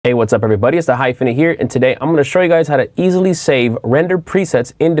Hey, what's up everybody? It's the Hyphenate here, and today I'm going to show you guys how to easily save rendered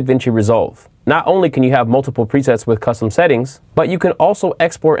presets in DaVinci Resolve. Not only can you have multiple presets with custom settings, but you can also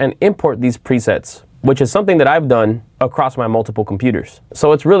export and import these presets, which is something that I've done across my multiple computers.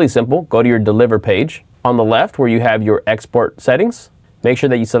 So it's really simple. Go to your Deliver page. On the left where you have your export settings, make sure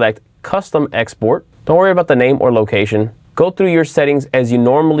that you select Custom Export. Don't worry about the name or location. Go through your settings as you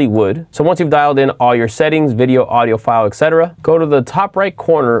normally would. So once you've dialed in all your settings, video, audio, file, etc., go to the top right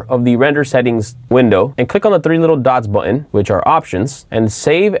corner of the render settings window and click on the three little dots button, which are options, and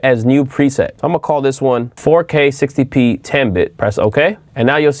save as new preset. I'm gonna call this one 4K 60p 10-bit. Press OK. And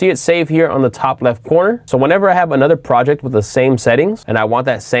now you'll see it save here on the top left corner. So whenever I have another project with the same settings and I want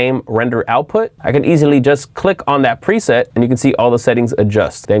that same render output, I can easily just click on that preset and you can see all the settings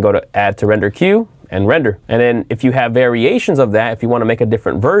adjust. Then go to Add to Render Queue and render. And then if you have variations of that, if you want to make a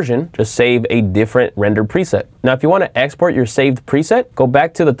different version, just save a different render preset. Now, if you want to export your saved preset, go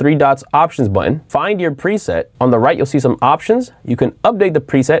back to the three dots options button, find your preset. On the right, you'll see some options. You can update the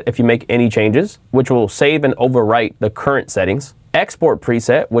preset if you make any changes, which will save and overwrite the current settings. Export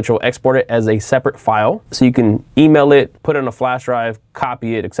preset, which will export it as a separate file. So you can email it, put it on a flash drive,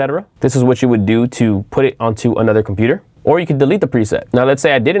 copy it, etc. This is what you would do to put it onto another computer. Or you could delete the preset. Now, let's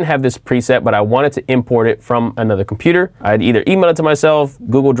say I didn't have this preset, but I wanted to import it from another computer. I'd either email it to myself,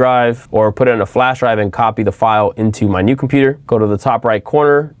 Google Drive, or put it on a flash drive and copy the file into my new computer. Go to the top right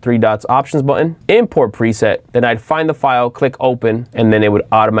corner, three dots options button, import preset. Then I'd find the file, click open, and then it would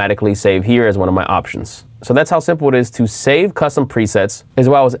automatically save here as one of my options. So that's how simple it is to save custom presets as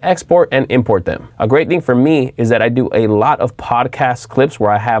well as export and import them. A great thing for me is that I do a lot of podcast clips where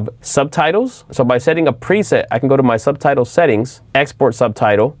I have subtitles. So by setting a preset, I can go to my subtitle settings, export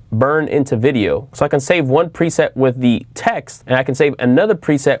subtitle, burn into video. So I can save one preset with the text and I can save another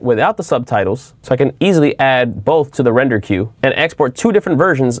preset without the subtitles. So I can easily add both to the render queue and export two different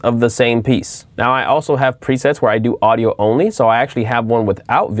versions of the same piece. Now I also have presets where I do audio only. So I actually have one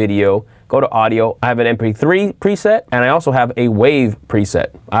without video. Go to audio, I have an MP3 preset, and I also have a wave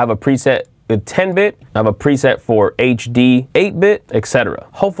preset. I have a preset with 10-bit, I have a preset for HD 8-bit, etc.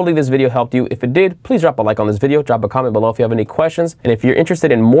 Hopefully this video helped you. If it did, please drop a like on this video, drop a comment below if you have any questions. And if you're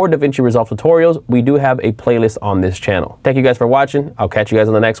interested in more DaVinci Resolve tutorials, we do have a playlist on this channel. Thank you guys for watching. I'll catch you guys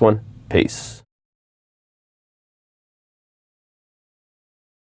on the next one. Peace.